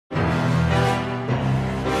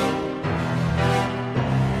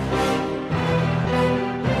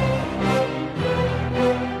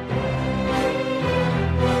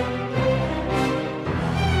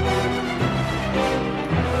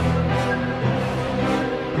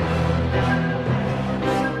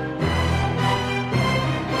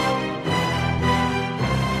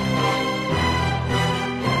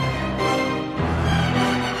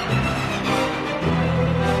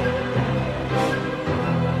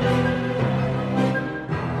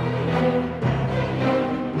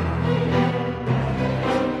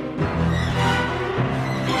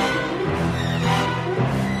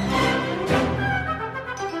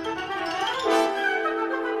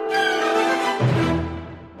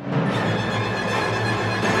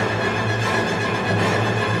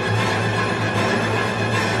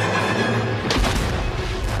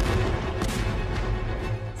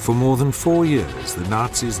For more than 4 years, the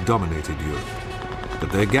Nazis dominated Europe,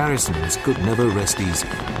 but their garrisons could never rest easy.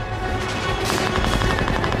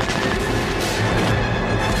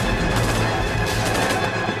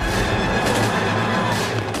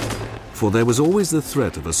 For there was always the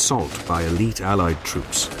threat of assault by elite Allied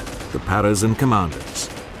troops, the Paras and Commandos,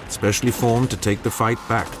 specially formed to take the fight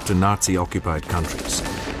back to Nazi-occupied countries.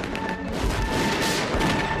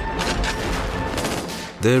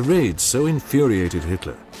 Their raids so infuriated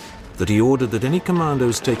Hitler that he ordered that any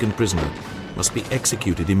commandos taken prisoner must be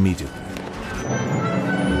executed immediately.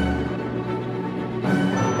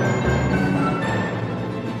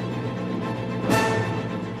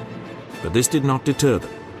 But this did not deter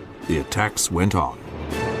them. The attacks went on.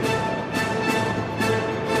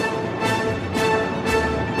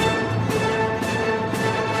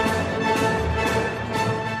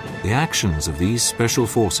 The actions of these special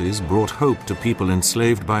forces brought hope to people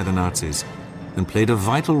enslaved by the Nazis and played a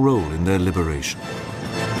vital role in their liberation.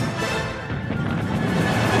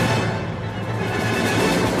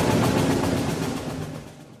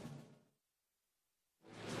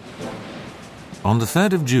 On the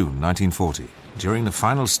 3rd of June 1940, during the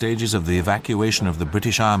final stages of the evacuation of the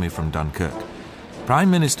British Army from Dunkirk, Prime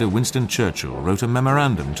Minister Winston Churchill wrote a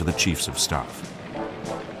memorandum to the Chiefs of Staff.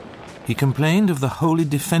 He complained of the wholly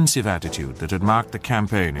defensive attitude that had marked the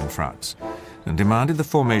campaign in France and demanded the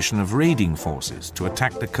formation of raiding forces to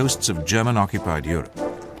attack the coasts of German-occupied Europe.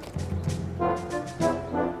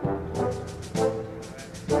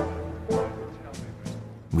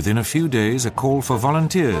 Within a few days, a call for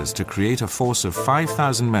volunteers to create a force of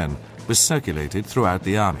 5,000 men was circulated throughout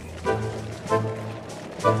the army.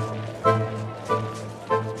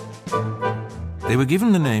 They were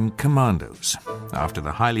given the name Commandos, after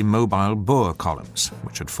the highly mobile Boer columns,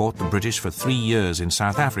 which had fought the British for 3 years in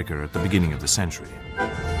South Africa at the beginning of the century.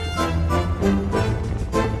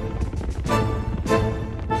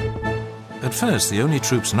 At first, the only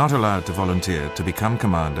troops not allowed to volunteer to become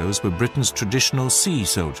commandos were Britain's traditional sea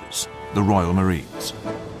soldiers, the Royal Marines.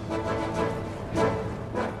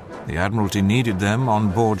 The Admiralty needed them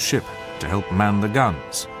on board ship to help man the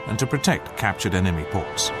guns and to protect captured enemy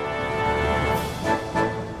ports.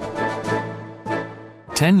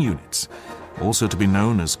 10 units, also to be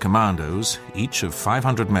known as Commandos, each of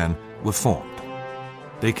 500 men, were formed.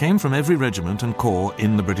 They came from every regiment and corps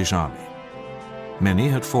in the British Army. Many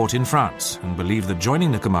had fought in France and believed that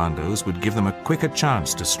joining the Commandos would give them a quicker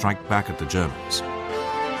chance to strike back at the Germans.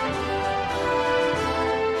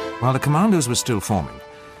 While the Commandos were still forming,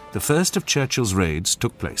 the first of Churchill's raids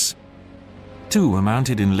took place. 2 were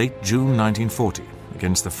mounted in late June 1940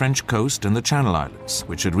 against the French coast and the Channel Islands,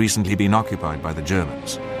 which had recently been occupied by the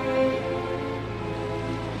Germans.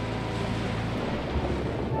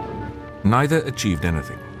 Neither achieved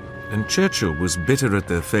anything, and Churchill was bitter at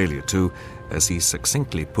their failure to, as he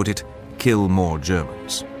succinctly put it, kill more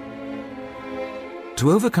Germans.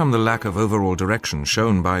 To overcome the lack of overall direction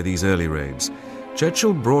shown by these early raids,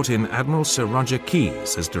 Churchill brought in Admiral Sir Roger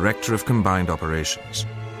Keyes as Director of Combined Operations.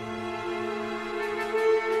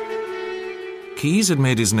 Keyes had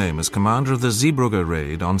made his name as commander of the Zeebrugge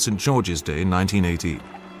raid on St. George's Day 1918.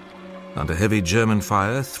 Under heavy German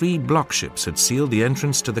fire, 3 block ships had sealed the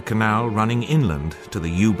entrance to the canal running inland to the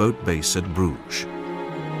U-boat base at Bruges.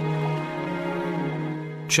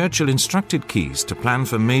 Churchill instructed Keyes to plan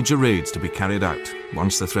for major raids to be carried out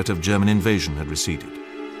once the threat of German invasion had receded.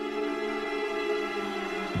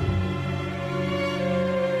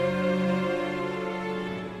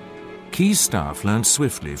 Keyes' staff learned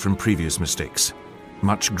swiftly from previous mistakes.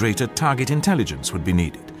 Much greater target intelligence would be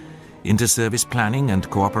needed. Inter-service planning and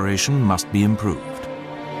cooperation must be improved.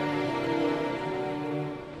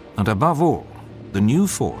 And above all, the new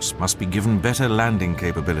force must be given better landing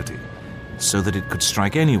capability so that it could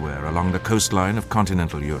strike anywhere along the coastline of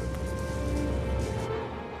continental Europe.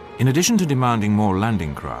 In addition to demanding more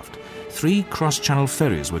landing craft, 3 cross-channel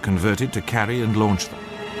ferries were converted to carry and launch them.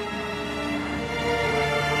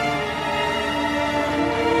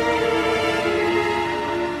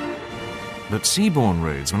 But seaborne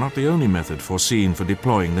raids were not the only method foreseen for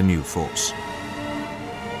deploying the new force.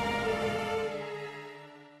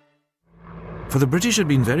 For the British had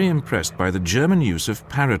been very impressed by the German use of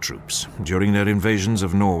paratroops during their invasions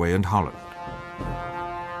of Norway and Holland.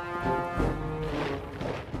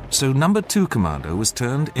 So No. 2 Commando was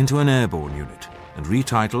turned into an airborne unit and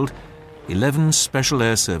retitled 11 Special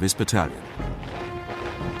Air Service Battalion.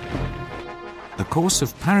 A course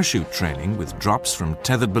of parachute training with drops from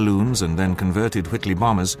tethered balloons and then converted Whitley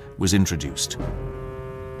bombers was introduced.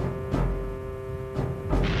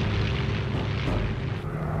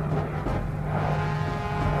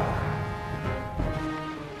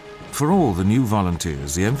 for all the new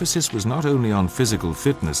volunteers, the emphasis was not only on physical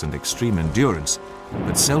fitness and extreme endurance,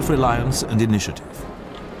 but self-reliance and initiative.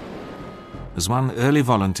 As one early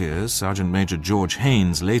volunteer, Sergeant Major George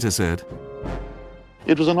Haynes, later said,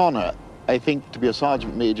 "It was an honor, I think, to be a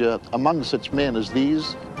sergeant major among such men as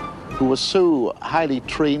these, who were so highly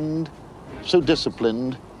trained, so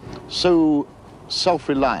disciplined, so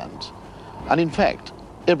self-reliant. And in fact,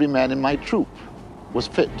 every man in my troop was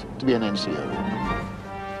fit to be an NCO."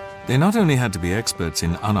 They not only had to be experts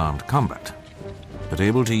in unarmed combat, but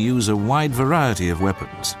able to use a wide variety of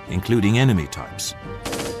weapons, including enemy types.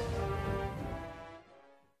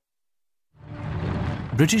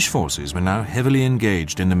 British forces were now heavily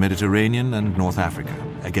engaged in the Mediterranean and North Africa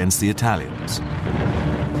against the Italians.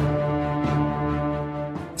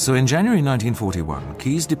 So in January 1941,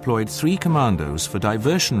 Keyes deployed 3 commandos for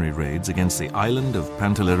diversionary raids against the island of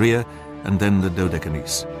Pantelleria and then the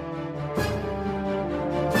Dodecanese.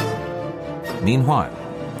 Meanwhile,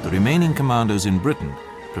 the remaining commandos in Britain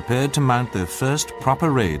prepared to mount their first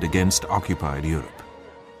proper raid against occupied Europe.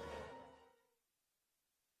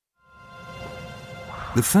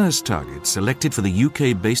 The first target selected for the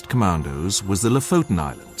UK-based commandos was the Lofoten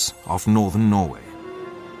Islands off northern Norway.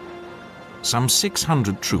 Some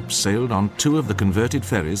 600 troops sailed on 2 of the converted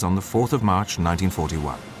ferries on the 4th of March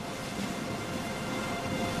 1941.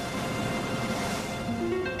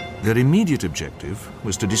 Their immediate objective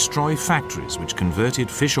was to destroy factories which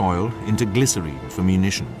converted fish oil into glycerine for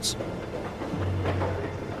munitions.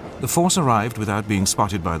 The force arrived without being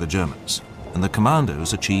spotted by the Germans, and the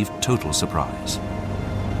commandos achieved total surprise.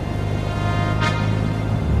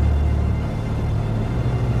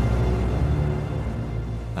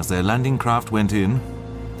 As their landing craft went in,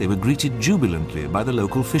 they were greeted jubilantly by the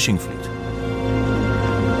local fishing fleet.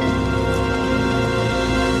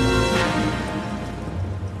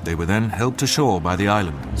 They were then helped ashore by the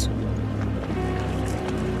islanders.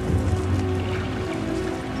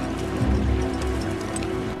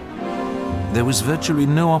 There was virtually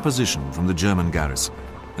no opposition from the German garrison,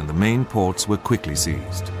 and the main ports were quickly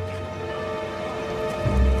seized.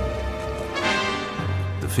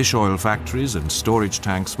 The fish oil factories and storage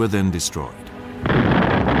tanks were then destroyed.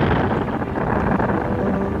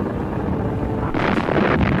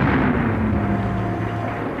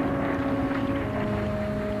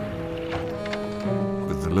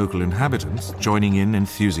 With the local inhabitants joining in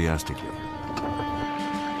enthusiastically.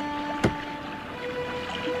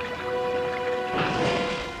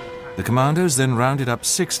 The commandos then rounded up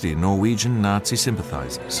 60 Norwegian Nazi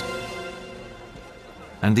sympathizers.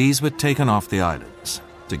 And these were taken off the islands,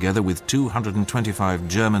 together with 225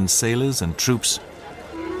 German sailors and troops,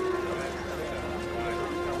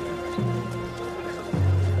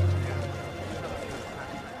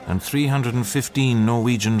 and 315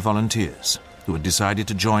 Norwegian volunteers who had decided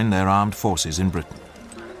to join their armed forces in Britain.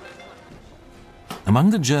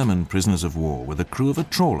 Among the German prisoners of war were the crew of a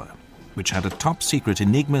trawler, which had a top-secret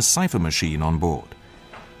Enigma cipher machine on board.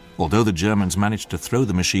 Although the Germans managed to throw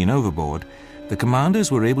the machine overboard, the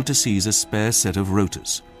commanders were able to seize a spare set of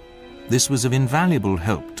rotors. This was of invaluable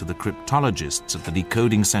help to the cryptologists at the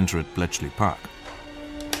decoding center at Bletchley Park.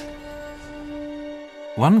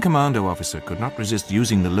 One commando officer could not resist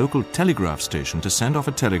using the local telegraph station to send off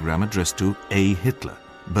a telegram addressed to A. Hitler,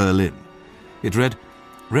 Berlin. It read,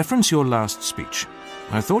 "Reference your last speech.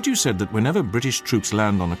 I thought you said that whenever British troops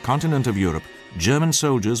land on the continent of Europe, German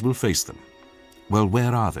soldiers will face them. Well,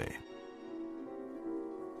 where are they?"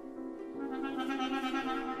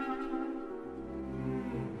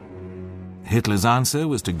 Hitler's answer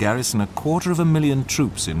was to garrison 250,000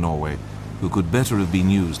 troops in Norway, who could better have been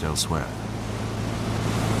used elsewhere.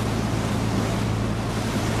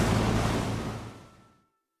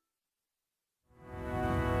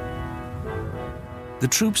 The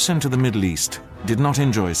troops sent to the Middle East did not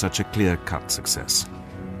enjoy such a clear-cut success.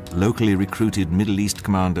 Locally recruited Middle East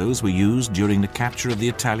commandos were used during the capture of the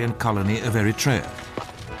Italian colony of Eritrea,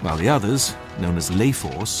 while the others, known as Lay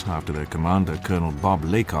Force, after their commander Colonel Bob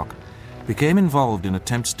Laycock, became involved in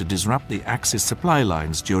attempts to disrupt the Axis supply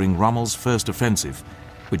lines during Rommel's first offensive,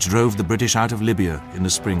 which drove the British out of Libya in the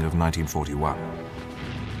spring of 1941.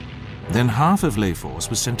 Then half of Lay Force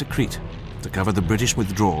was sent to Crete to cover the British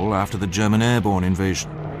withdrawal after the German airborne invasion.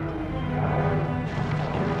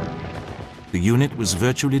 The unit was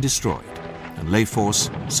virtually destroyed, and Lay Force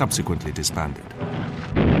subsequently disbanded.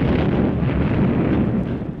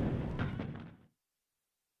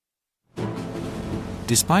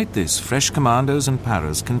 Despite this, fresh commandos and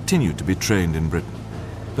paras continued to be trained in Britain.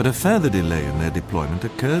 But a further delay in their deployment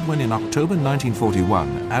occurred when in October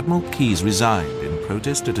 1941 Admiral Keyes resigned in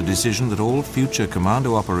protest at a decision that all future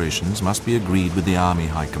commando operations must be agreed with the Army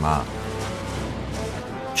High Command.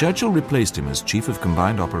 Churchill replaced him as Chief of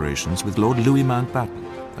Combined Operations with Lord Louis Mountbatten,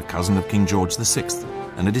 a cousin of King George VI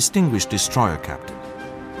and a distinguished destroyer captain.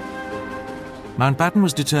 Mountbatten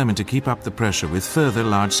was determined to keep up the pressure with further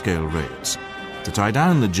large-scale raids. To tie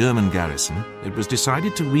down the German garrison, it was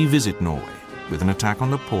decided to revisit Norway with an attack on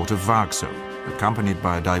the port of Vagsø, accompanied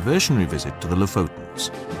by a diversionary visit to the Lofotens.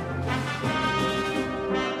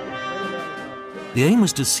 The aim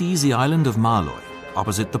was to seize the island of Maløy,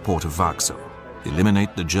 opposite the port of Vagsø,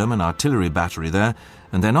 eliminate the German artillery battery there,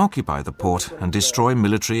 and then occupy the port and destroy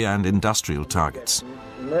military and industrial targets.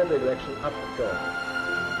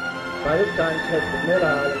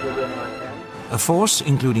 A force,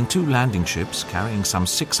 including 2 landing ships carrying some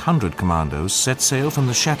 600 commandos, set sail from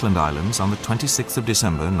the Shetland Islands on the 26th of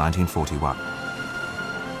December 1941.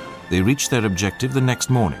 They reached their objective the next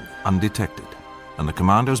morning, undetected, and the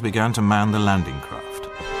commandos began to man the landing craft.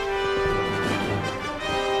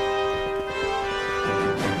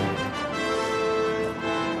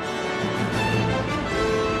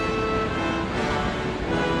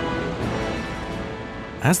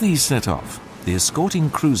 As these set off, the escorting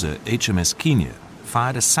cruiser HMS Kenya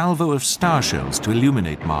fired a salvo of star shells to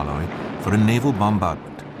illuminate Maløy for a naval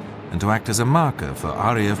bombardment and to act as a marker for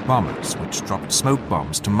RAF bombers which dropped smoke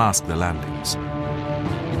bombs to mask the landings.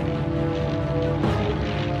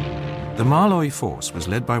 The Maløy force was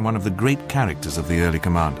led by one of the great characters of the early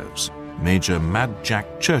commandos, Major Mad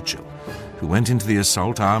Jack Churchill, who went into the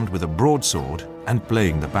assault armed with a broadsword and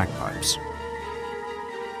playing the bagpipes.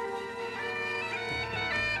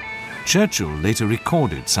 Churchill later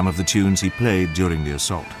recorded some of the tunes he played during the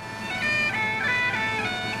assault.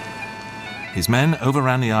 His men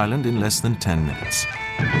overran the island in less than 10 minutes.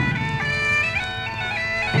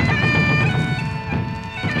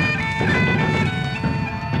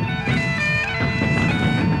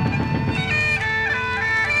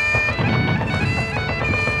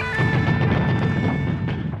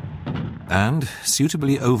 And,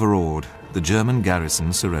 suitably overawed, the German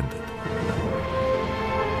garrison surrendered.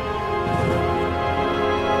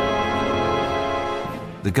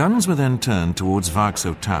 The guns were then turned towards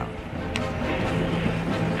Vagsø town.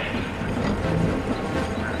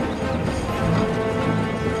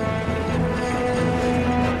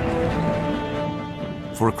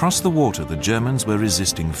 For across the water the Germans were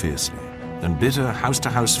resisting fiercely, and bitter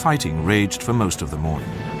house-to-house fighting raged for most of the morning.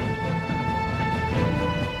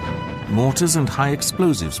 Mortars and high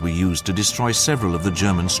explosives were used to destroy several of the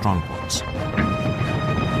German strongpoints.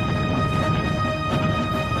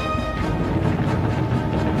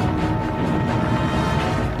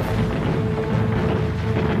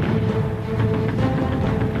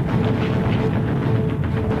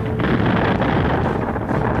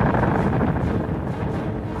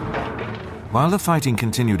 While the fighting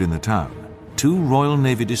continued in the town, 2 Royal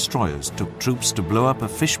Navy destroyers took troops to blow up a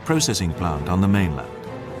fish processing plant on the mainland,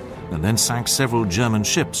 and then sank several German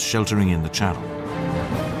ships sheltering in the channel.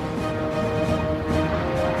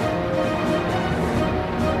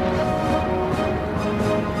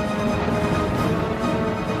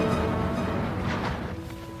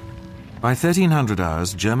 By 1300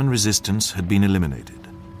 hours, German resistance had been eliminated,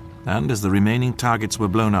 and as the remaining targets were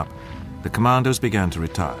blown up, the commandos began to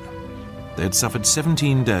retire. They had suffered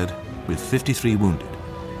 17 dead, with 53 wounded,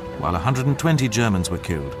 while 120 Germans were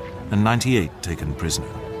killed and 98 taken prisoner.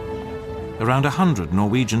 Around 100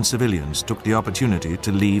 Norwegian civilians took the opportunity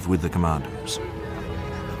to leave with the commandos.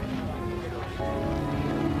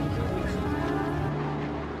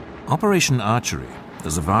 Operation Archery,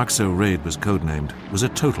 as the Vagsø raid was codenamed, was a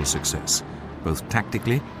total success, both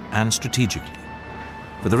tactically and strategically.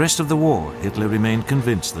 For the rest of the war, Hitler remained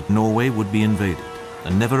convinced that Norway would be invaded,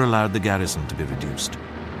 and never allowed the garrison to be reduced.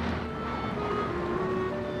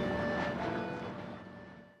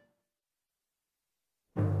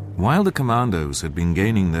 While the commandos had been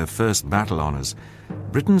gaining their first battle honours,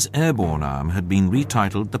 Britain's airborne arm had been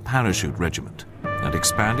retitled the Parachute Regiment and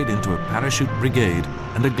expanded into a parachute brigade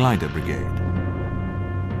and a glider brigade.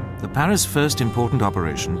 The Paris' first important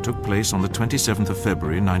operation took place on the 27th of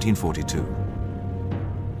February 1942.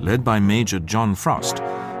 Led by Major John Frost,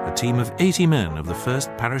 a team of 80 men of the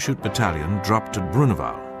 1st Parachute Battalion dropped at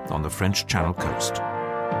Bruneval on the French Channel coast.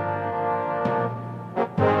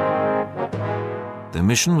 Their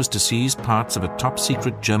mission was to seize parts of a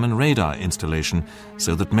top-secret German radar installation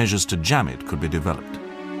so that measures to jam it could be developed.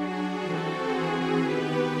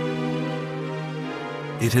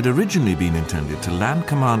 It had originally been intended to land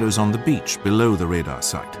commandos on the beach below the radar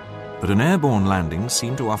site, But an airborne landing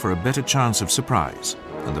seemed to offer a better chance of surprise,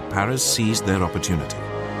 and the Paras seized their opportunity.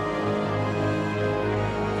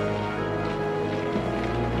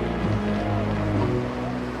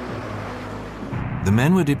 The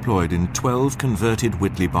men were deployed in 12 converted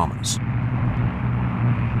Whitley bombers.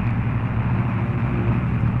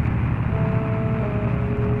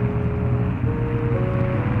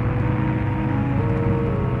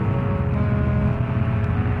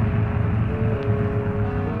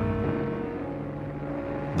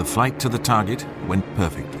 The flight to the target went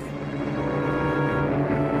perfectly.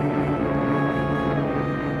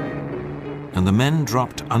 And the men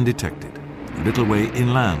dropped undetected, a little way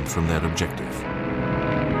inland from their objective.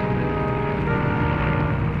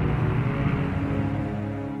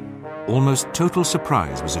 Almost total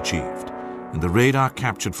surprise was achieved, and the radar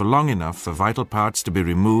captured for long enough for vital parts to be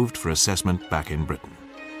removed for assessment back in Britain.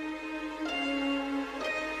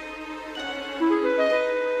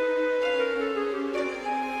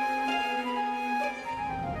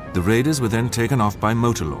 The raiders were then taken off by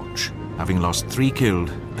motor launch, having lost 3 killed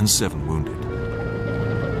and 7 wounded.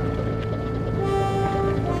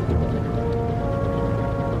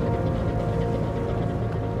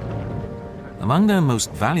 Among their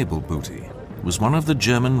most valuable booty was one of the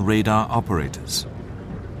German radar operators.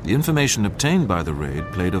 The information obtained by the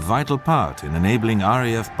raid played a vital part in enabling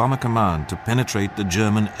RAF Bomber Command to penetrate the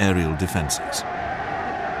German aerial defenses.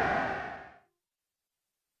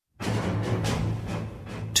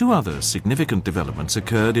 2 other significant developments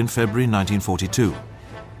occurred in February 1942.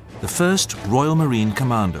 The first Royal Marine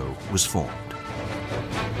Commando was formed,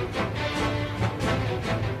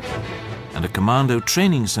 and a commando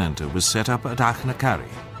training centre was set up at Achnacarry,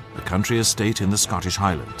 a country estate in the Scottish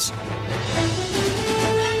Highlands.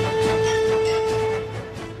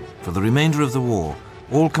 For the remainder of the war,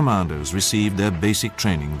 all commandos received their basic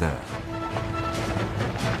training there.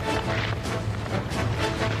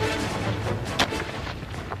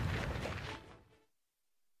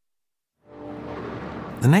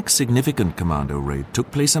 The next significant commando raid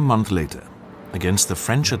took place a month later, against the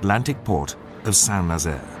French Atlantic port of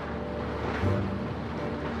Saint-Nazaire.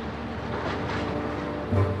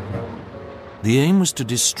 The aim was to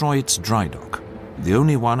destroy its dry dock, the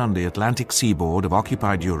only one on the Atlantic seaboard of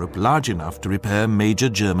occupied Europe large enough to repair major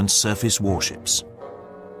German surface warships.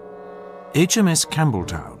 HMS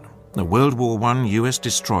Campbelltown, a World War I US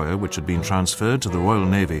destroyer which had been transferred to the Royal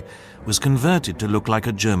Navy, was converted to look like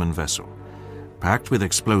a German vessel. Packed with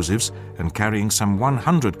explosives and carrying some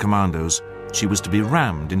 100 commandos, she was to be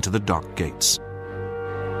rammed into the dock gates.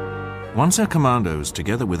 Once her commandos,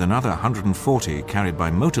 together with another 140 carried by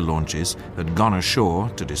motor launches, had gone ashore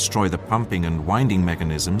to destroy the pumping and winding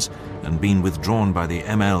mechanisms and been withdrawn by the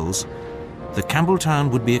MLs, the Campbelltown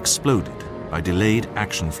would be exploded by delayed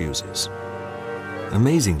action fuses.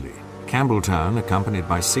 Amazingly, Campbelltown, accompanied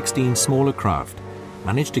by 16 smaller craft,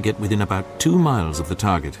 managed to get within about 2 miles of the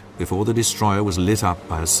target before the destroyer was lit up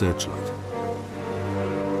by a searchlight.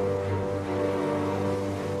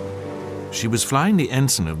 She was flying the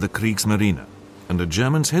ensign of the Kriegsmarine, and the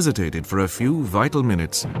Germans hesitated for a few vital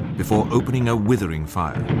minutes before opening a withering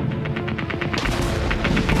fire.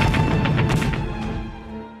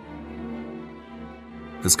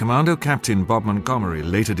 As Commando Captain Bob Montgomery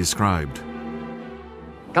later described,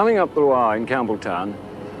 coming up the Loire in Campbelltown,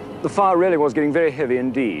 the fire really was getting very heavy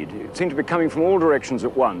indeed. It seemed to be coming from all directions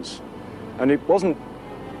at once. And it wasn't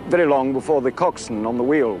very long before the coxswain on the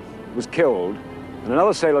wheel was killed, and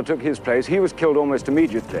another sailor took his place. He was killed almost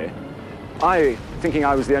immediately. I, thinking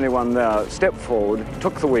I was the only one there, stepped forward,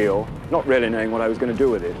 took the wheel, not really knowing what I was going to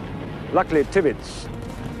do with it. Luckily, Tibbets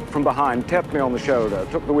from behind tapped me on the shoulder,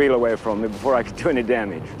 took the wheel away from me before I could do any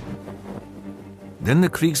damage. Then the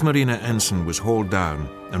Kriegsmarine ensign was hauled down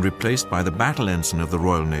and replaced by the battle ensign of the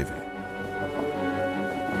Royal Navy.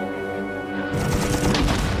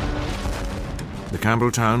 The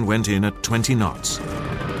Campbelltown went in at 20 knots.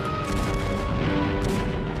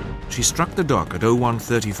 She struck the dock at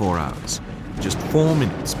 01:34 hours, just 4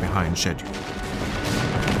 minutes behind schedule.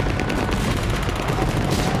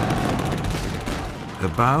 Her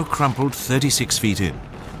bow crumpled 36 feet in,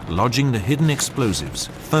 lodging the hidden explosives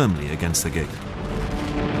firmly against the gate.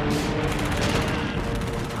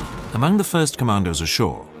 Among the first commandos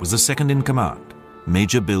ashore was the second in command,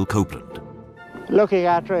 Major Bill Copeland. Looking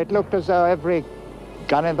at her, it looked as though every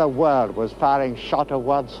gun in the world was firing shot of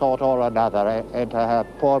one sort or another into her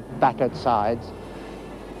poor battered sides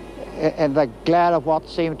in the glare of what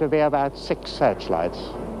seemed to be about 6 searchlights.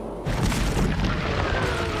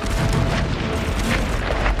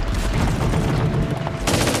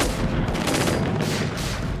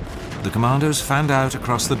 The commandos fanned out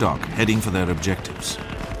across the dock, heading for their objectives.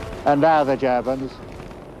 And now the Germans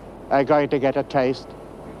are going to get a taste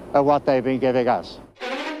of what they've been giving us.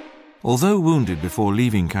 Although wounded before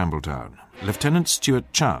leaving Campbelltown, Lieutenant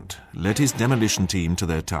Stuart Chant led his demolition team to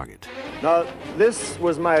their target. Now, this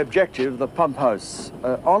was my objective, the pump house.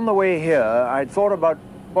 On the way here, I'd thought about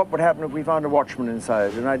what would happen if we found a watchman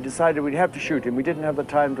inside, and I decided we'd have to shoot him. We didn't have the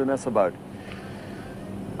time to mess about.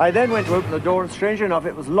 I then went to open the door, and strangely enough,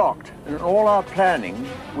 it was locked. And in all our planning,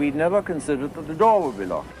 we'd never considered that the door would be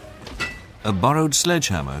locked. A borrowed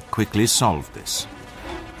sledgehammer quickly solved this,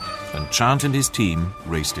 and Chant and his team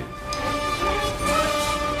raced in.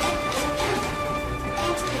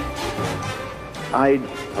 I'd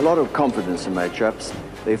a lot of confidence in my chaps.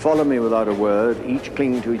 They followed me without a word, each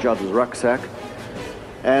clinging to each other's rucksack.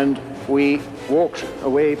 And we walked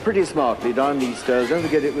away pretty smartly down these stairs. Don't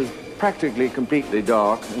forget, it was practically completely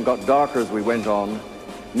dark and got darker as we went on.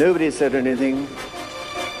 Nobody said anything.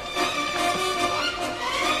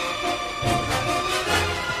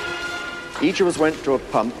 Each of us went to a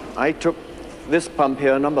pump. I took this pump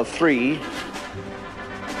here, number 3.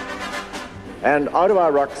 And out of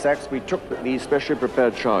our rucksacks, we took these specially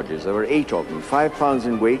prepared charges. There were 8 of them, 5 pounds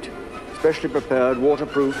in weight, specially prepared,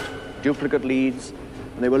 waterproofed, duplicate leads,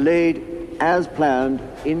 and they were laid as planned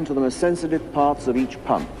into the most sensitive parts of each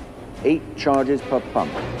pump. 8 charges per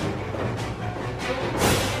pump.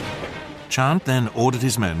 Chant then ordered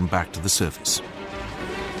his men back to the surface.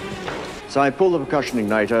 So I pulled the percussion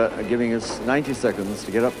igniter, giving us 90 seconds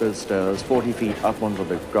to get up those stairs, 40 feet up onto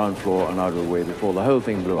the ground floor and out of the way before the whole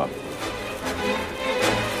thing blew up.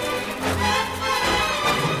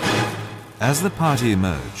 As the party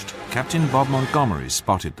emerged, Captain Bob Montgomery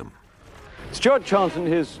spotted them. Stuart Chant and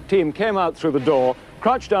his team came out through the door,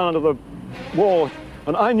 crouched down under the wall,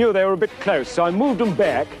 and I knew they were a bit close, so I moved them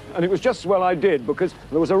back, and it was just as well I did, because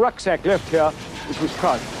there was a rucksack left here which was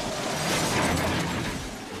crushed.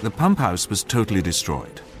 The pump house was totally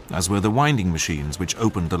destroyed, as were the winding machines which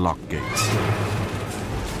opened the lock gates.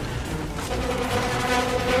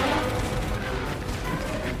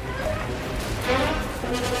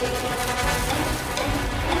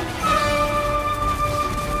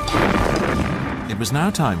 It was now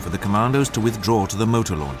time for the Commandos to withdraw to the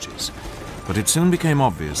motor launches, but it soon became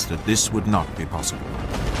obvious that this would not be possible.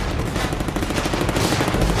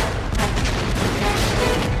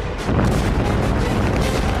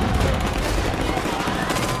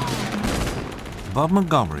 Bob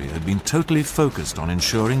Montgomery had been totally focused on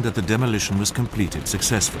ensuring that the demolition was completed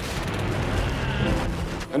successfully.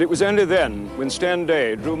 And it was only then, when Stan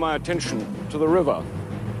Day drew my attention to the river,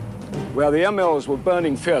 where the MLs were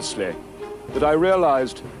burning fiercely, that I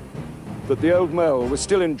realized that the old mill was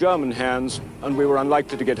still in German hands and we were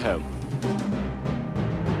unlikely to get home.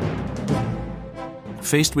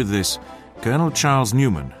 Faced with this, Colonel Charles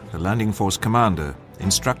Newman, the landing force commander,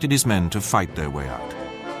 instructed his men to fight their way out.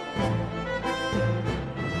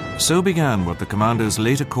 So began what the Commandos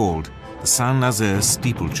later called the Saint-Nazaire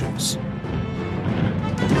steeplechase.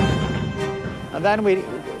 And then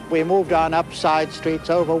we moved on up side streets,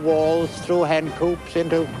 over walls, through hen coops,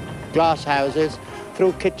 into glass houses,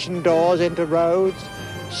 through kitchen doors, into roads,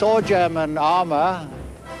 saw German armor,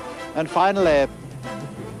 and finally,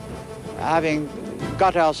 having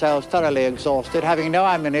got ourselves thoroughly exhausted, having no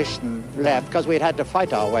ammunition left, because we'd had to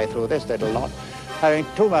fight our way through this little lot, having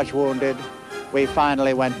too much wounded, we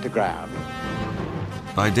finally went to ground.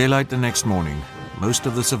 By daylight the next morning, most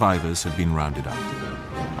of the survivors had been rounded up.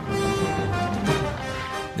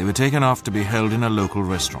 They were taken off to be held in a local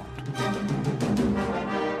restaurant.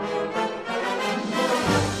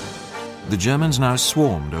 The Germans now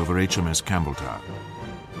swarmed over HMS Campbelltown.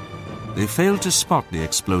 They failed to spot the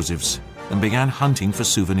explosives and began hunting for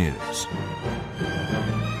souvenirs.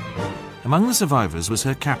 Among the survivors was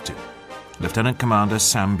her captain, Lieutenant Commander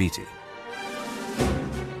Sam Beattie.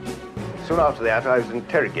 Soon after that, I was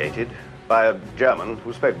interrogated by a German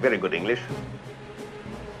who spoke very good English.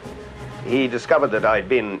 He discovered that I'd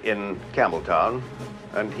been in Campbelltown,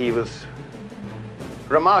 and he was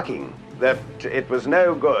remarking that it was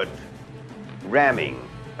no good ramming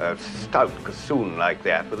a stout cassoon like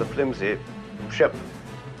that with a flimsy ship.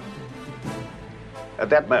 At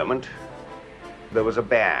that moment, there was a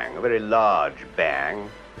bang, a very large bang.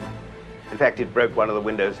 In fact, it broke one of the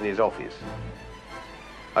windows in his office.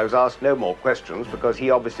 I was asked no more questions because he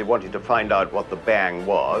obviously wanted to find out what the bang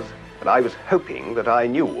was, and I was hoping that I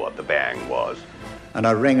knew what the bang was. And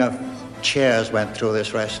a ring of cheers went through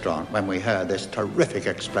this restaurant when we heard this terrific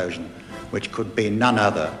explosion, which could be none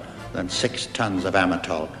other than 6 tons of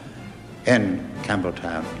amatol in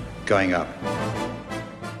Campbelltown going up.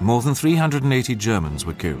 More than 380 Germans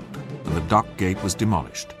were killed, and the dock gate was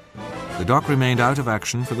demolished. the dock remained out of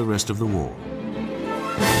action for the rest of the war.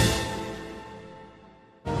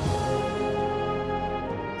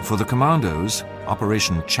 For the Commandos,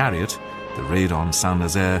 Operation Chariot, the raid on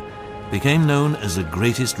Saint-Nazaire, became known as the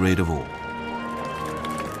greatest raid of all.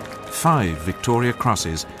 5 Victoria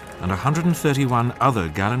Crosses and 131 other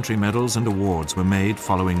gallantry medals and awards were made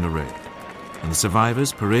following the raid, and the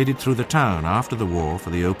survivors paraded through the town after the war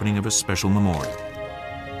for the opening of a special memorial.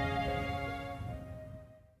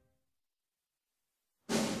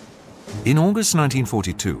 In August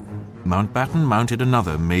 1942, Mountbatten mounted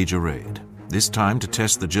another major raid, this time to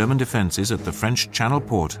test the German defences at the French Channel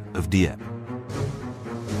port of Dieppe.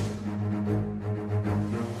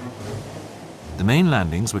 The main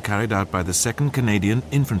landings were carried out by the 2nd Canadian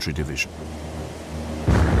Infantry Division.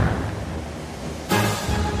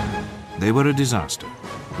 They were a disaster,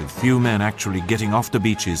 with few men actually getting off the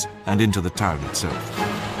beaches and into the town itself.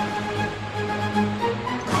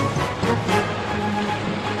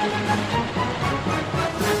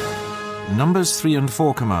 Numbers 3 and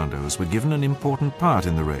 4 Commandos were given an important part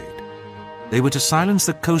in the raid. They were to silence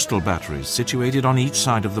the coastal batteries situated on each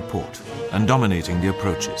side of the port and dominating the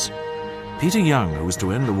approaches. Peter Young, who was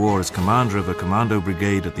to end the war as commander of a commando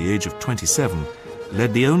brigade at the age of 27,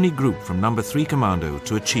 led the only group from number 3 Commando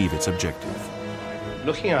to achieve its objective.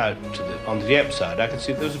 Looking out on the Dieppe side, I could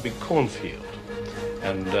see there was a big cornfield.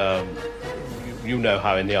 And you know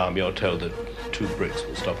how in the army you're told that 2 bricks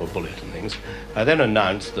will stop a bullet and things. I then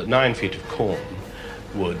announced that 9 feet of corn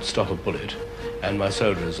would stop a bullet, and my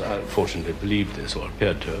soldiers fortunately believed this, or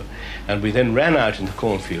appeared to. And we then ran out in the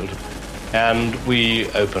cornfield, and we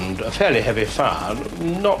opened a fairly heavy fire,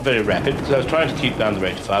 not very rapid, because I was trying to keep down the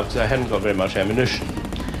rate of fire because I hadn't got very much ammunition.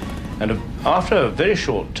 And after a very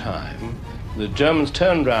short time, the Germans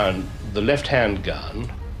turned round the left-hand gun,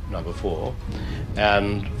 number 4,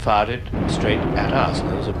 and fired it straight at us. And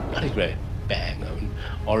there was a bloody great bang. I mean,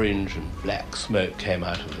 orange and black smoke came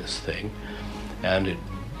out of this thing, and it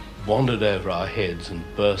wandered over our heads and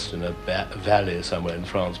burst in a valley somewhere in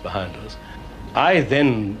France behind us. I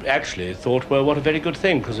then actually thought, well, what a very good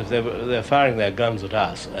thing, because if they're firing their guns at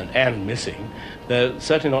us and missing, they're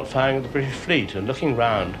certainly not firing at the British fleet. And looking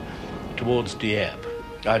round towards Dieppe,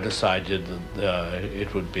 I decided that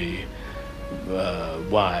it would be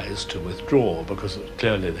wise to withdraw, because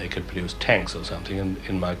clearly they could produce tanks or something, and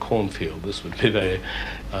in my cornfield this would be very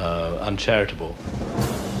uncharitable.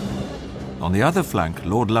 On the other flank,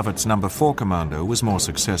 Lord Lovat's number 4 Commando was more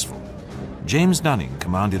successful. James Dunning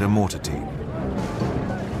commanded a mortar team.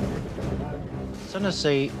 As soon as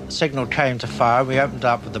the signal came to fire, we opened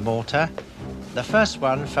up with the mortar. The first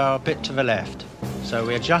one fell a bit to the left, so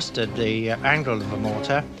we adjusted the angle of the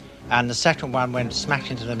mortar, and the second one went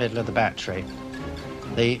smack into the middle of the battery.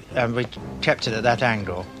 And we kept it at that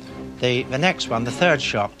angle. The next one, the third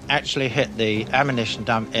shot, actually hit the ammunition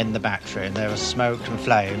dump in the battery, and there was smoke and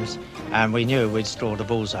flames, and we knew we'd scored a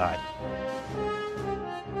bullseye.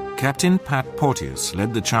 Captain Pat Porteous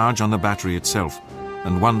led the charge on the battery itself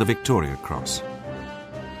and won the Victoria Cross.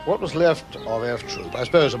 What was left of our troop, I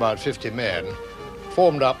suppose about 50 men,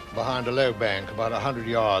 formed up behind a low bank about 100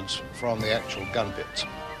 yards from the actual gun pits.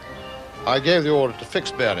 I gave the order to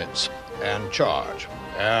fix bayonets and charge,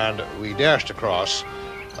 and we dashed across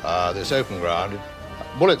this open ground,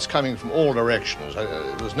 bullets coming from all directions.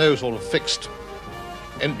 There was no sort of fixed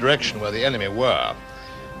direction where the enemy were.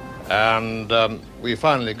 And we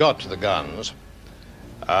finally got to the guns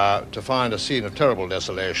to find a scene of terrible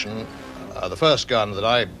desolation. The first gun that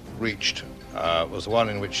I reached was the one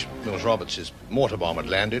in which Mills Roberts' mortar bomb had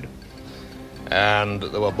landed, and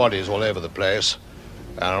there were bodies all over the place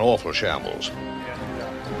and an awful shambles.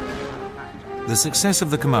 The success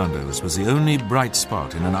of the Commandos was the only bright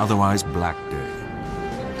spot in an otherwise black day.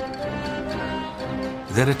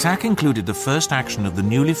 Their attack included the first action of the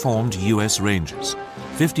newly formed US Rangers,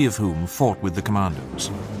 50 of whom fought with the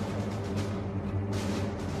Commandos.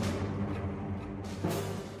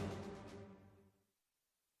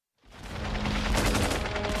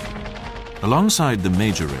 Alongside the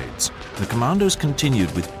major raids, the Commandos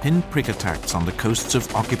continued with pin-prick attacks on the coasts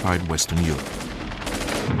of occupied Western Europe.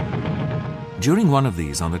 During one of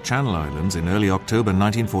these on the Channel Islands in early October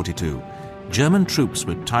 1942, German troops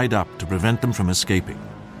were tied up to prevent them from escaping.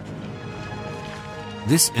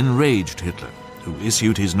 This enraged Hitler, who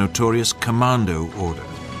issued his notorious Commando order.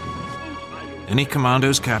 Any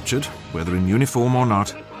commandos captured, whether in uniform or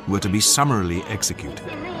not, were to be summarily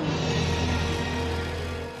executed.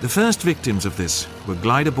 The first victims of this were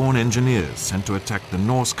glider-borne engineers sent to attack the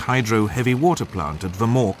Norsk Hydro heavy water plant at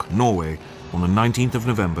Vemork, Norway, on the 19th of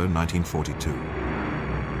November 1942.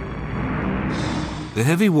 The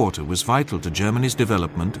heavy water was vital to Germany's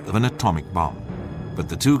development of an atomic bomb, but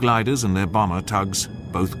the two gliders and their bomber tugs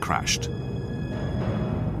both crashed.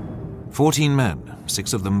 14 men,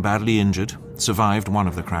 6 of them badly injured, survived one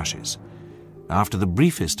of the crashes. After the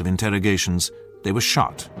briefest of interrogations, they were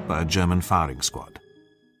shot by a German firing squad.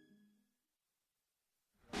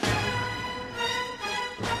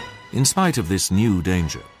 In spite of this new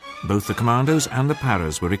danger, both the Commandos and the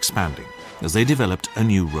Paras were expanding as they developed a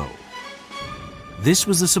new role. This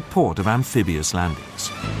was the support of amphibious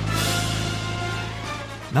landings.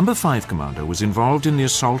 Number 5 Commando was involved in the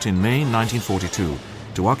assault in May 1942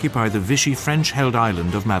 to occupy the Vichy French-held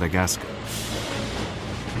island of Madagascar.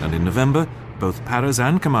 And in November, both Paras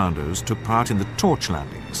and Commandos took part in the Torch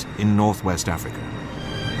landings in northwest Africa.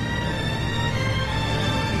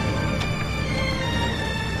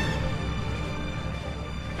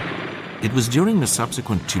 It was during the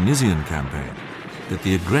subsequent Tunisian campaign that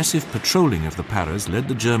the aggressive patrolling of the Paras led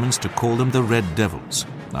the Germans to call them the Red Devils,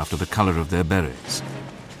 after the color of their berets.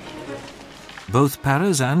 Both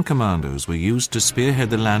Paras and Commandos were used to spearhead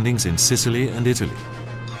the landings in Sicily and Italy,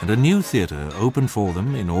 and a new theatre opened for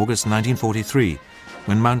them in August 1943,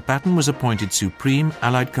 when Mountbatten was appointed Supreme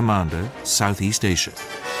Allied Commander, Southeast Asia.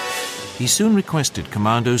 He soon requested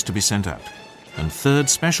Commandos to be sent out, and 3rd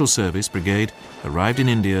Special Service Brigade arrived in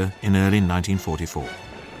India in early 1944.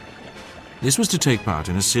 This was to take part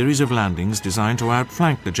in a series of landings designed to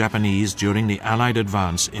outflank the Japanese during the Allied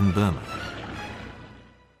advance in Burma.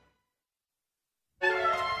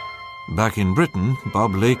 Back in Britain,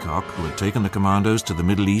 Bob Laycock, who had taken the Commandos to the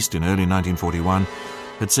Middle East in early 1941,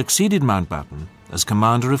 had succeeded Mountbatten as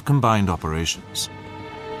Commander of Combined Operations.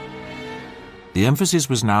 The emphasis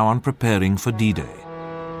was now on preparing for D-Day.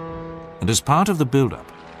 And as part of the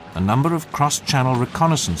build-up, a number of cross-channel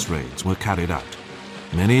reconnaissance raids were carried out,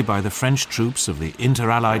 many by the French troops of the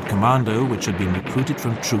Inter-Allied Commando, which had been recruited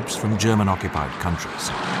from troops from German-occupied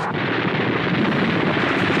countries.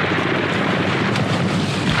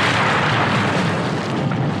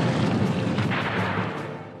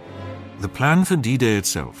 The plan for D-Day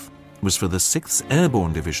itself was for the 6th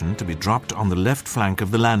Airborne Division to be dropped on the left flank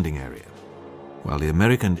of the landing area, while the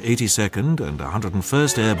American 82nd and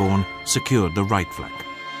 101st Airborne secured the right flank.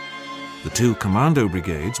 The 2 Commando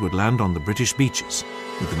brigades would land on the British beaches,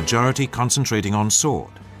 with the majority concentrating on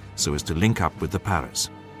Sword, so as to link up with the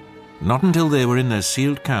Paras. Not until they were in their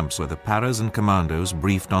sealed camps were the Paras and Commandos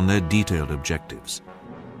briefed on their detailed objectives.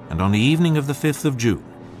 And on the evening of the 5th of June,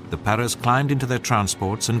 the Paras climbed into their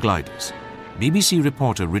transports and gliders. BBC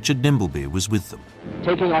reporter Richard Dimbleby was with them.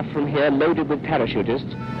 Taking off from here loaded with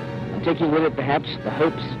parachutists, and taking with it perhaps the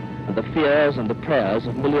hopes and the fears and the prayers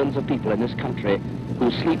of millions of people in this country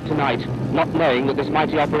who sleep tonight not knowing that this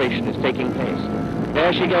mighty operation is taking place.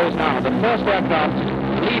 There she goes now, the first aircraft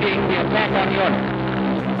leading the attack on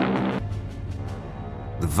Europe.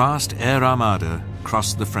 The vast air armada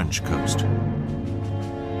crossed the French coast.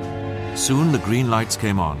 Soon the green lights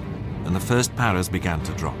came on, and the first Paras began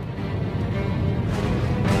to drop.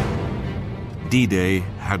 D-Day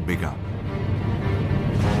had begun.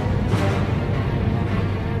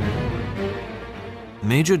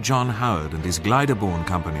 Major John Howard and his glider-borne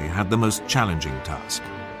company had the most challenging task.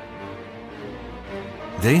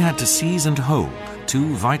 They had to seize and hold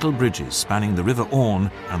 2 vital bridges spanning the River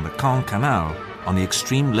Orne and the Caen Canal on the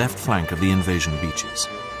extreme left flank of the invasion beaches.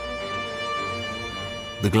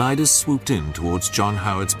 The gliders swooped in towards John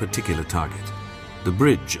Howard's particular target, the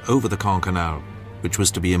bridge over the Caen Canal, which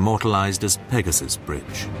was to be immortalized as Pegasus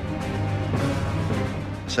Bridge.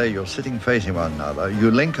 Say you're sitting facing one another,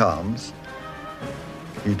 you link arms,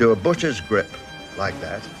 you do a butcher's grip like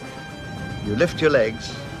that, you lift your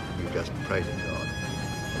legs, and you just pray to God.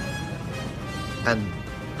 And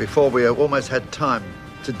before we almost had time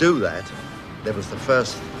to do that, there was the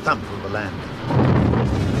first thump of the landing.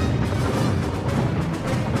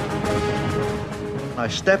 I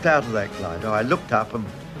stepped out of that glider, I looked up, and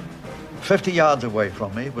 50 yards away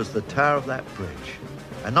from me was the tower of that bridge.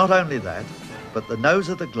 And not only that, but the nose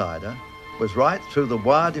of the glider was right through the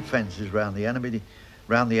wire defences round the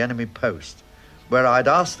enemy post, where I'd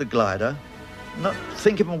asked the glider, not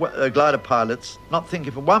thinking of glider pilots, not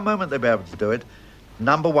thinking for one moment they'd be able to do it,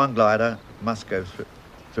 number 1 glider must go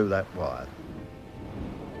through that wire.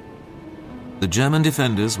 The German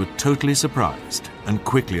defenders were totally surprised and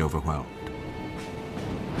quickly overwhelmed.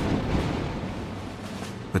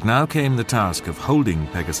 But now came the task of holding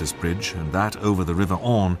Pegasus Bridge and that over the River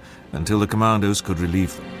Orne until the Commandos could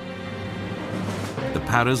relieve them. The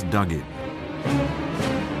Paras dug in.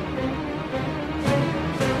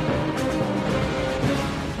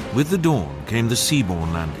 With the dawn came the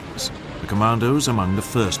seaborne landings, the Commandos among the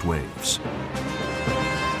first waves.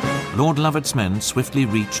 Lord Lovat's men swiftly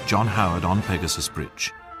reached John Howard on Pegasus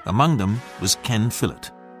Bridge. Among them was Ken Phillott.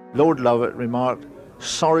 Lord Lovat remarked,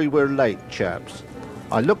 "Sorry we're late, chaps."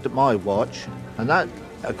 I looked at my watch, and that,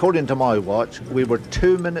 according to my watch, we were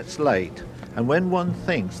 2 minutes late. And when one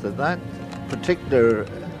thinks that that particular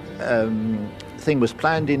thing was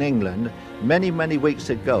planned in England many, many weeks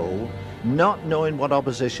ago, not knowing what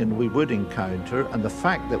opposition we would encounter, and the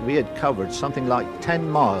fact that we had covered something like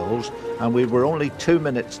 10 miles and we were only 2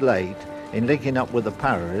 minutes late in linking up with the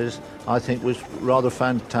Paras, I think was rather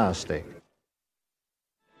fantastic.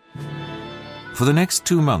 For the next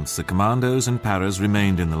 2 months, the Commandos and Paras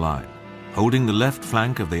remained in the line, holding the left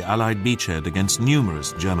flank of the Allied beachhead against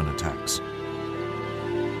numerous German attacks.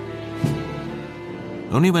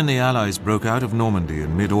 Only when the Allies broke out of Normandy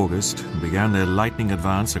in mid-August and began their lightning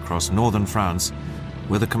advance across northern France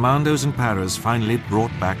were the Commandos and Paras finally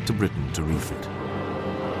brought back to Britain to refit.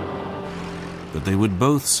 But they would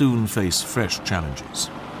both soon face fresh challenges.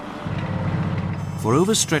 For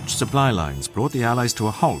overstretched supply lines brought the Allies to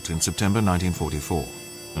a halt in September 1944,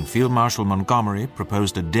 and Field Marshal Montgomery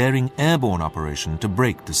proposed a daring airborne operation to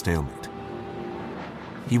break the stalemate.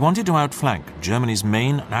 He wanted to outflank Germany's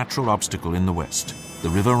main natural obstacle in the west, the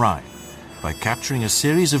River Rhine, by capturing a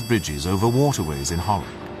series of bridges over waterways in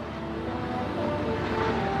Holland.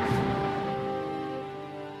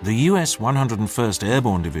 The US 101st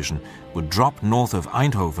Airborne Division would drop north of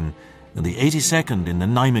Eindhoven and the 82nd in the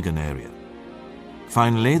Nijmegen area.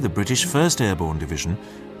 Finally, the British 1st Airborne Division,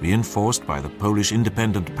 reinforced by the Polish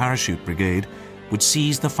Independent Parachute Brigade, would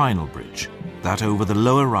seize the final bridge, that over the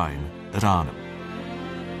Lower Rhine at Arnhem.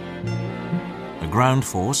 A ground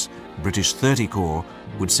force, British 30 Corps,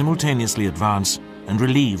 would simultaneously advance and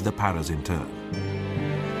relieve the Paras in turn.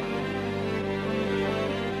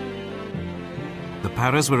 The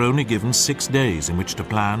Paras were only given 6 days in which to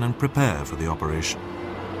plan and prepare for the operation.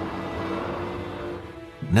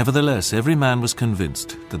 Nevertheless, every man was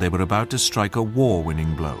convinced that they were about to strike a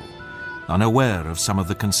war-winning blow, unaware of some of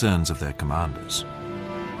the concerns of their commanders.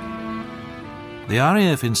 The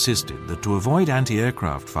RAF insisted that to avoid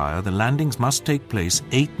anti-aircraft fire, the landings must take place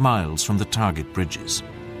 8 miles from the target bridges.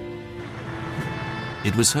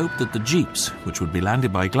 It was hoped that the jeeps, which would be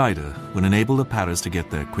landed by glider, would enable the Paras to get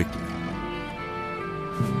there quickly.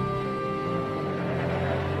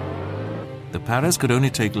 The Paras could only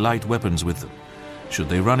take light weapons with them. Should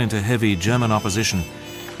they run into heavy German opposition,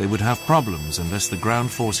 they would have problems unless the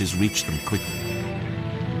ground forces reached them quickly.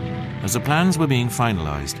 As the plans were being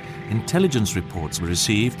finalized, intelligence reports were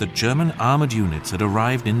received that German armored units had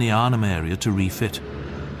arrived in the Arnhem area to refit.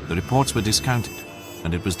 The reports were discounted,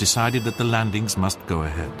 and it was decided that the landings must go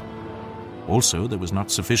ahead. Also, there was not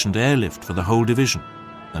sufficient airlift for the whole division,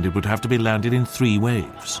 and it would have to be landed in 3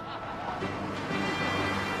 waves.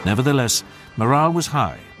 Nevertheless, morale was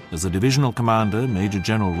high, as the divisional commander, Major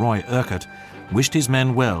General Roy Urquhart, wished his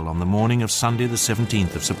men well on the morning of Sunday the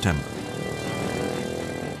 17th of September.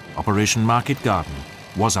 Operation Market Garden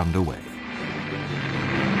was underway.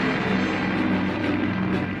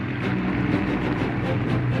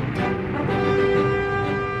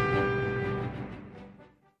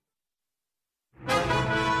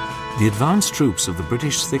 The advanced troops of the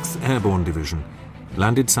British 6th Airborne Division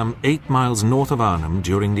landed some 8 miles north of Arnhem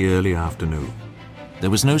during the early afternoon. There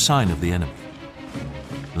was no sign of the enemy.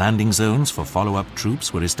 Landing zones for follow-up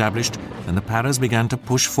troops were established, and the Paras began to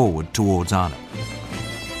push forward towards Arnhem.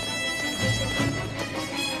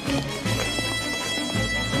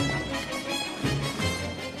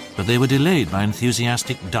 But they were delayed by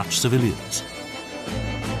enthusiastic Dutch civilians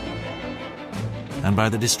and by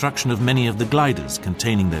the destruction of many of the gliders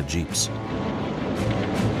containing their jeeps.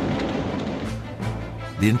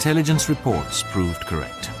 The intelligence reports proved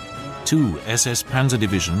correct. 2 SS Panzer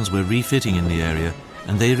divisions were refitting in the area,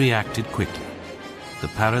 and they reacted quickly. The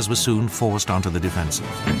Paras were soon forced onto the defensive.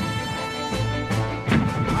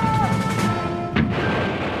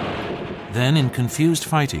 Then, in confused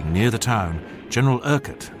fighting near the town, General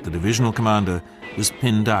Urquhart, the divisional commander, was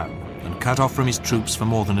pinned down and cut off from his troops for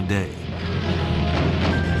more than a day.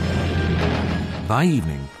 By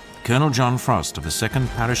evening, Colonel John Frost of the 2nd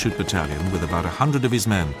Parachute Battalion, with about 100 of his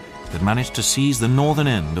men, had managed to seize the northern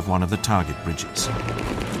end of one of the target bridges.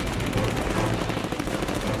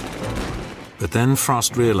 But then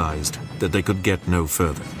Frost realized that they could get no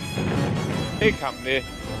further. A company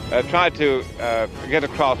tried to get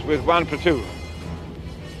across with 1 platoon.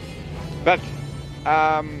 But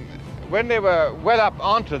when they were well up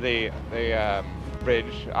onto the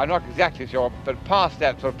bridge, I'm not exactly sure, but past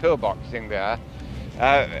that sort of pillbox thing there,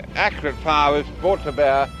 accurate fire was brought to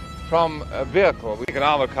bear from a vehicle, like an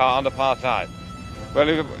armored car, on the far side.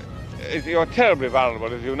 Well, you're terribly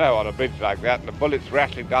vulnerable, as you know, on a bridge like that, and the bullets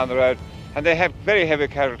rattling down the road, and they have very heavy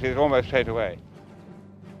casualties almost straight away.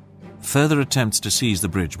 Further attempts to seize the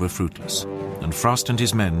bridge were fruitless, and Frost and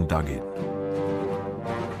his men dug in.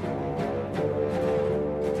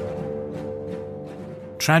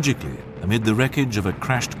 Tragically, amid the wreckage of a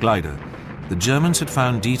crashed glider, the Germans had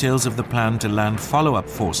found details of the plan to land follow-up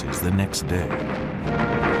forces the next day.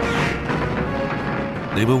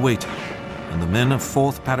 They were waiting, and the men of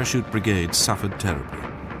 4th Parachute Brigade suffered terribly.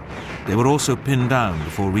 They were also pinned down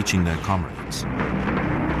before reaching their comrades.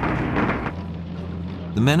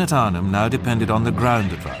 The men at Arnhem now depended on the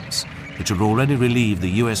ground advance, which had already relieved the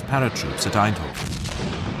US paratroops at Eindhoven.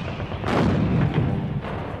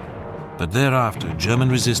 But thereafter, German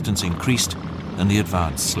resistance increased and the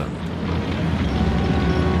advance slowed.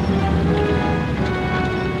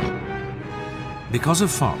 Because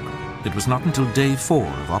of fog, it was not until day 4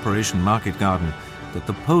 of Operation Market Garden that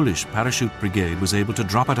the Polish Parachute Brigade was able to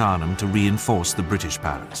drop at Arnhem to reinforce the British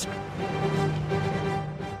paras.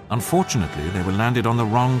 Unfortunately, they were landed on the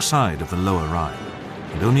wrong side of the Lower Rhine,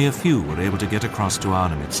 and only a few were able to get across to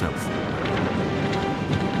Arnhem itself.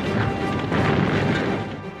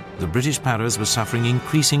 The British paras were suffering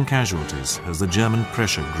increasing casualties as the German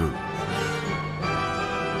pressure grew.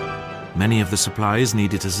 Many of the supplies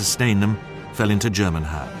needed to sustain them fell into German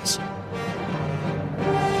hands.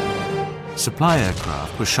 Supply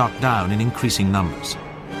aircraft were shot down in increasing numbers,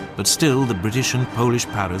 but still the British and Polish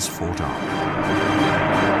paras fought on.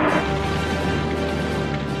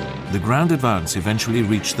 The ground advance eventually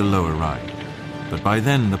reached the Lower Rhine, but by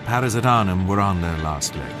then the paras at Arnhem were on their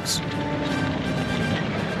last legs.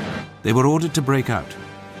 They were ordered to break out,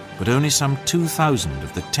 but only some 2,000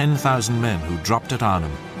 of the 10,000 men who dropped at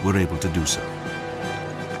Arnhem were able to do so.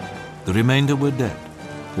 The remainder were dead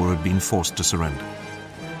or had been forced to surrender.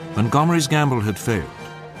 Montgomery's gamble had failed,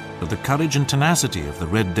 but the courage and tenacity of the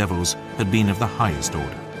Red Devils had been of the highest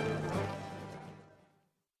order.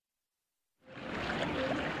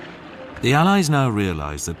 The Allies now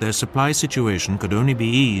realized that their supply situation could only be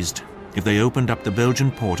eased if they opened up the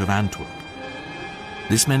Belgian port of Antwerp.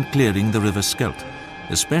 This meant clearing the River Scheldt,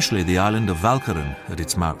 especially the island of Walcheren at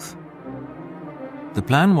its mouth. The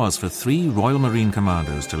plan was for 3 Royal Marine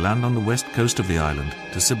Commandos to land on the west coast of the island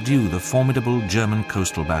to subdue the formidable German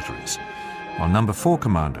coastal batteries, while No. 4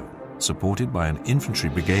 Commando, supported by an infantry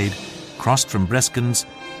brigade, crossed from Breskens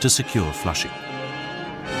to secure Flushing.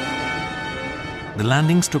 The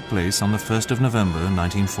landings took place on the 1st of November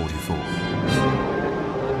 1944.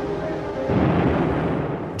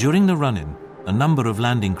 During the run-in, a number of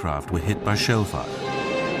landing craft were hit by shell fire.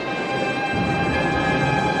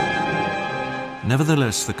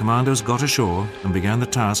 Nevertheless, the commandos got ashore and began the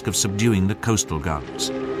task of subduing the coastal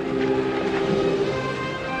guns.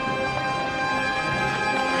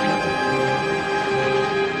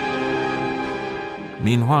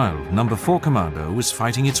 Meanwhile, No. 4 Commando was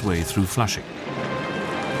fighting its way through Flushing.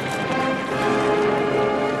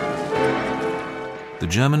 The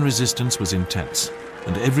German resistance was intense,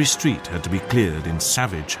 and every street had to be cleared in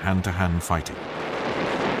savage hand-to-hand fighting.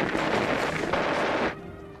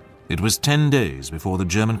 It was 10 days before the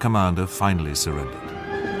German commander finally surrendered.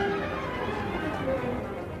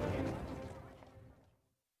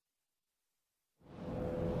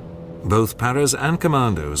 Both paras and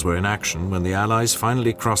commandos were in action when the Allies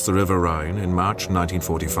finally crossed the River Rhine in March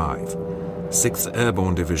 1945. 6th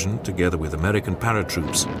Airborne Division, together with American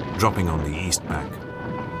paratroops, dropping on the east bank.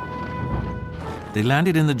 They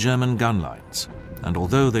landed in the German gun lines, and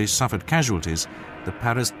although they suffered casualties, the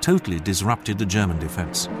paras totally disrupted the German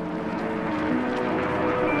defense.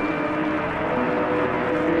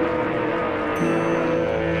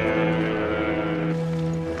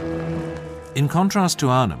 In contrast to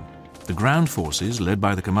Arnhem, the ground forces, led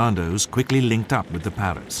by the commandos, quickly linked up with the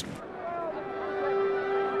paras.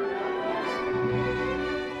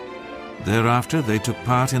 Thereafter, they took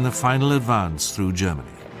part in the final advance through Germany.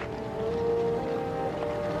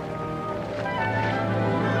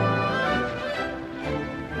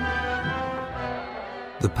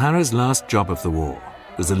 The paras' last job of the war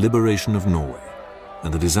was the liberation of Norway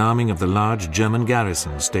and the disarming of the large German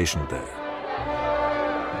garrison stationed there.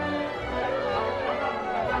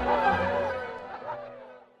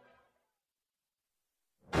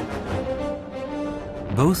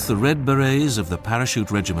 Both the Red Berets of the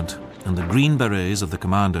Parachute Regiment and the Green Berets of the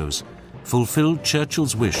Commandos fulfilled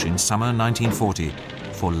Churchill's wish in summer 1940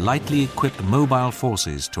 for lightly equipped mobile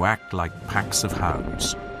forces to act like packs of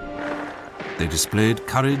hounds. They displayed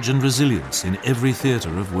courage and resilience in every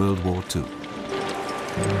theatre of World War II.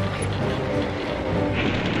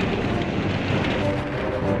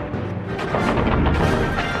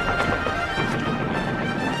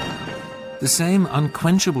 The same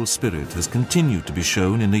unquenchable spirit has continued to be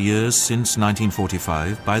shown in the years since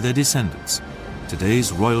 1945 by their descendants,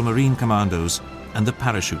 today's Royal Marine Commandos and the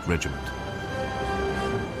Parachute Regiment.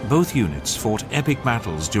 Both units fought epic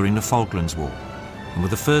battles during the Falklands War and were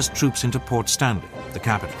the first troops into Port Stanley, the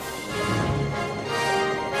capital.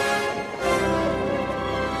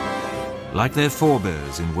 Like their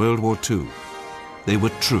forebears in World War II, they were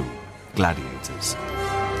true gladiators.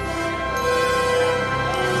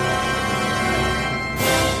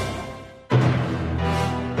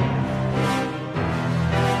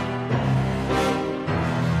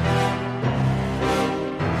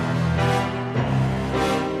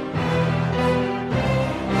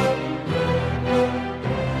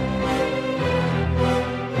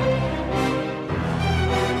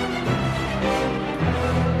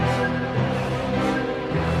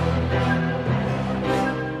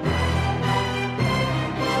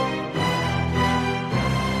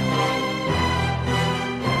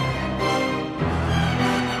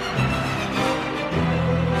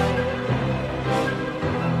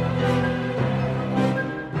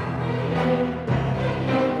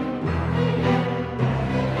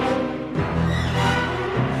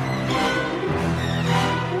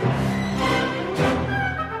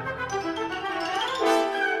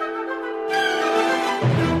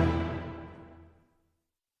 Thank you.